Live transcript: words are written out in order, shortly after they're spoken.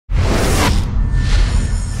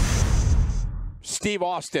Steve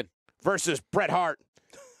Austin versus Bret Hart.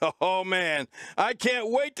 Oh, man. I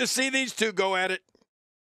can't wait to see these two go at it.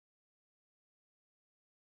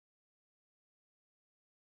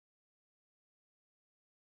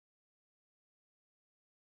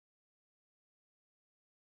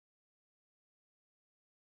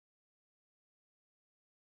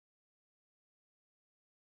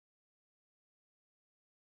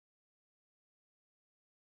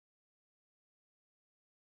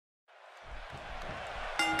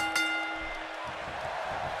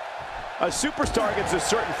 A superstar gets a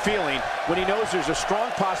certain feeling when he knows there's a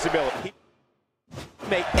strong possibility he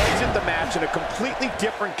may exit the match in a completely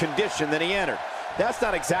different condition than he entered. That's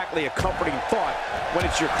not exactly a comforting thought when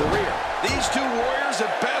it's your career. These two warriors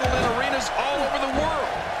have battled in arenas all over the world.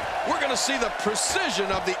 We're going to see the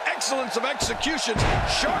precision of the excellence of execution's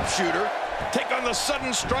sharpshooter take on the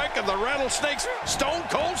sudden strike of the Rattlesnake's Stone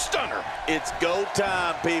Cold Stunner. It's go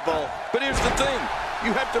time, people. But here's the thing.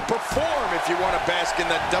 You have to perform if you want to bask in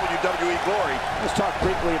that WWE glory. Let's talk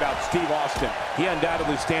briefly about Steve Austin. He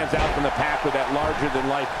undoubtedly stands out from the pack with that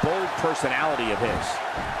larger-than-life, bold personality of his.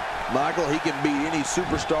 Michael, he can beat any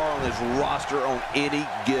superstar on his roster on any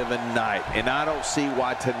given night, and I don't see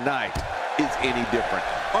why tonight is any different.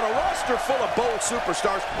 On a roster full of bold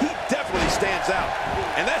superstars, he definitely stands out,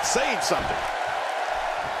 and that's saying something.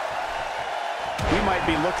 We might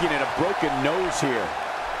be looking at a broken nose here.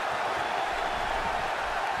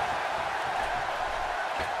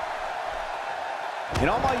 In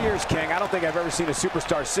all my years, King, I don't think I've ever seen a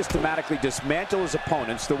superstar systematically dismantle his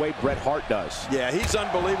opponents the way Bret Hart does. Yeah, he's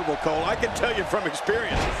unbelievable, Cole. I can tell you from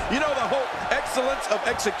experience. You know, the whole excellence of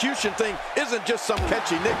execution thing isn't just some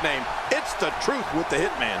catchy nickname. It's the truth with the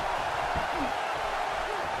Hitman.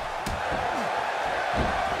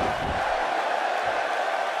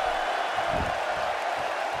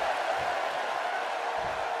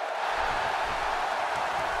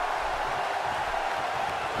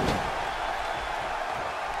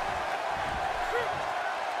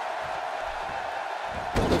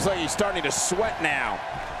 Looks like he's starting to sweat now.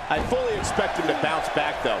 I fully expect him to bounce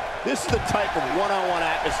back, though. This is the type of one-on-one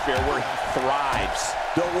atmosphere where he thrives.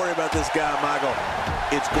 Don't worry about this guy, Michael.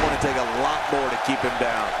 It's going to take a lot more to keep him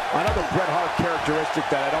down. Another Bret Hart characteristic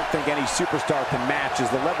that I don't think any superstar can match is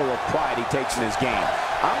the level of pride he takes in his game.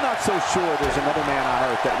 I'm not so sure there's another man on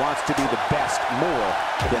earth that wants to be the best more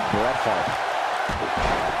than Bret Hart.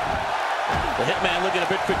 The Hitman looking a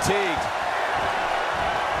bit fatigued.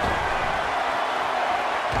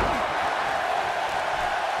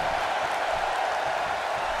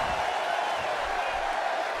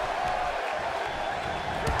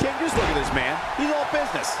 Just look at this man. He's all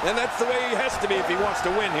business. And that's the way he has to be if he wants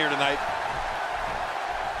to win here tonight.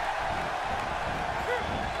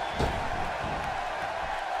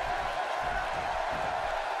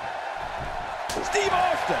 Steve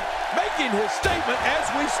Austin making his statement as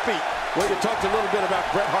we speak. Well, you talked a little bit about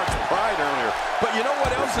Bret Hart's pride earlier. But you know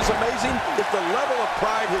what else is amazing? Is the level of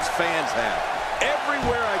pride his fans have.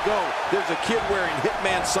 Everywhere I go, there's a kid wearing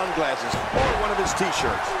Hitman sunglasses or one of his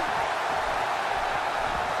T-shirts.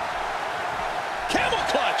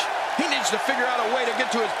 He needs to figure out a way to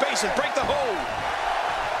get to his base and break the hold.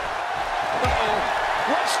 Uh-oh.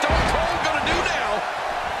 What's Stone Cold going to do now?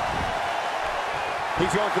 He's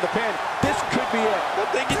going for the pin. This could be it. I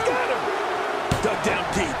think he's got him. Dug down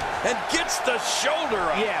deep and gets the shoulder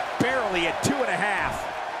up. Yeah, barely at 2.5.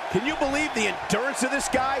 Can you believe the endurance of this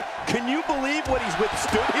guy? Can you believe what he's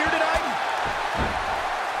withstood here tonight?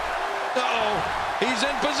 Uh-oh. He's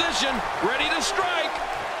in position, ready to strike.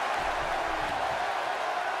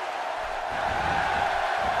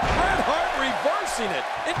 Reversing it.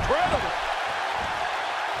 Incredible.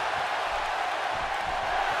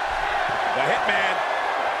 The Hitman.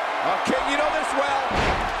 Okay, you know this well.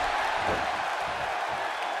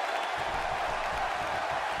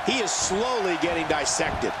 He is slowly getting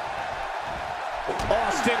dissected.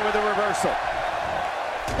 Austin with a reversal.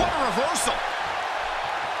 What a reversal.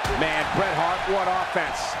 Man, Bret Hart, what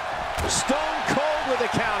offense. Stone Cold with a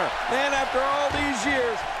counter. And after all these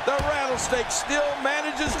years, the Rattlesnake still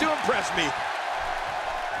manages to impress me.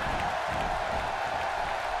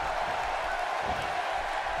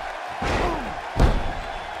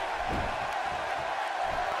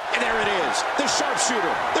 And there it is, the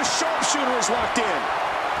sharpshooter. The sharpshooter is locked in.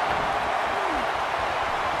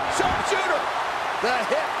 Sharpshooter! The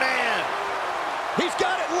Hitman! He's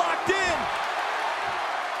got it locked in.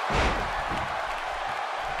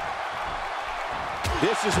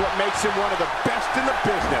 This is what makes him one of the best in the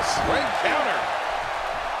business. Great counter.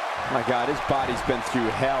 My God, his body's been through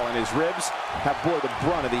hell, and his ribs have bore the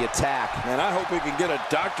brunt of the attack. Man, I hope we can get a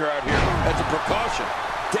doctor out here as a precaution.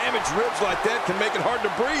 Damaged ribs like that can make it hard to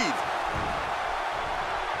breathe.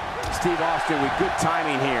 Steve Austin with good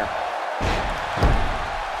timing here.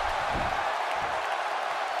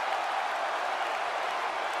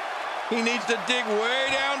 He needs to dig way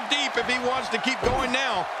down deep if he wants to keep going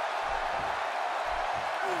now.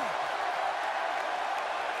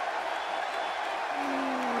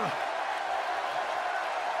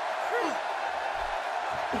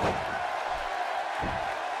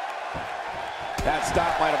 That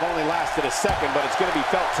stop might have only lasted a second, but it's going to be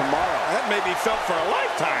felt tomorrow. That may be felt for a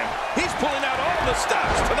lifetime. He's pulling out all the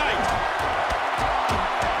stops tonight.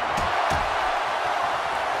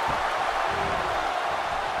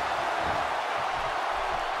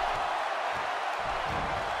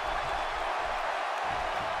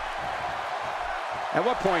 At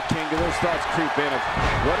what point, King, do those thoughts creep in of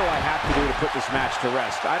what do I have to do to put this match to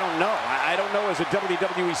rest? I don't know. I don't know as a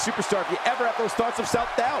WWE superstar if you ever have those thoughts of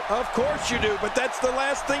self-doubt. Of course you do, but that's the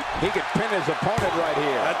last thing. He could pin his opponent right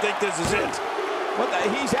here. I think this is it.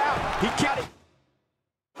 He's out. He kicked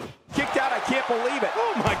out. I can't believe it.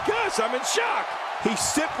 Oh, my gosh, I'm in shock. He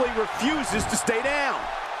simply refuses to stay down.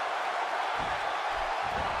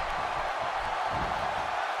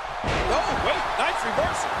 Oh, wait, nice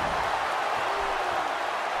reversal.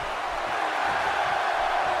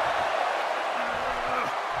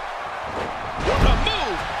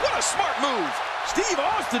 Smart move. Steve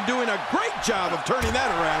Austin doing a great job of turning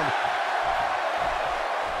that around.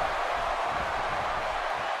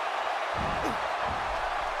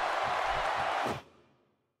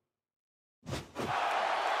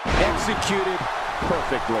 Executed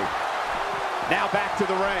perfectly. Now back to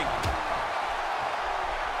the ring.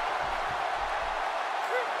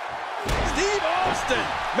 Steve Austin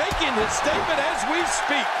making his statement as we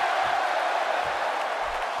speak.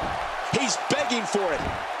 He's begging for it.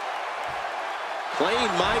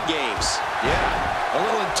 Playing mind games. Yeah, a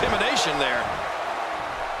little intimidation there.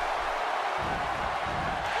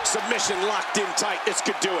 Submission locked in tight. This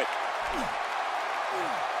could do it.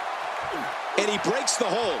 And he breaks the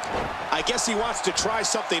hold. I guess he wants to try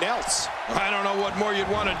something else. I don't know what more you'd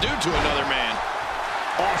want to do to another man.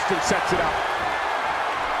 Austin sets it up.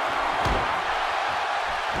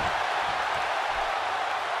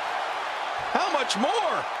 How much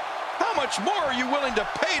more? How much more are you willing to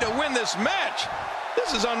pay to win this match?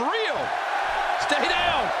 This is unreal. Stay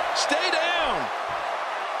down. Stay down.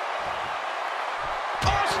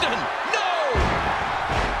 Austin, no!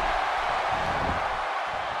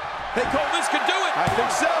 Hey, Cole, this could do it. I think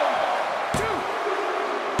so.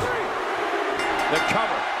 2, 3. The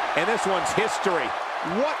cover. And this one's history.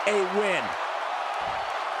 What a win.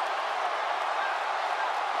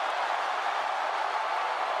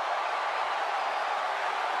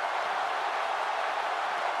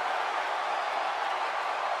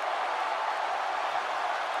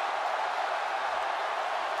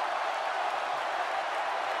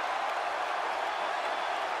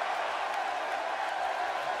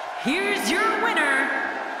 Here's your winner,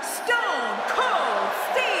 Stone Cold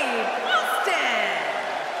Steve Austin.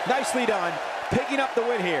 Nicely done, picking up the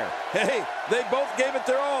win here. Hey, they both gave it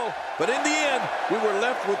their all, but in the end, we were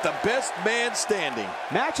left with the best man standing.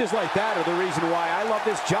 Matches like that are the reason why I love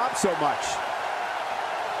this job so much.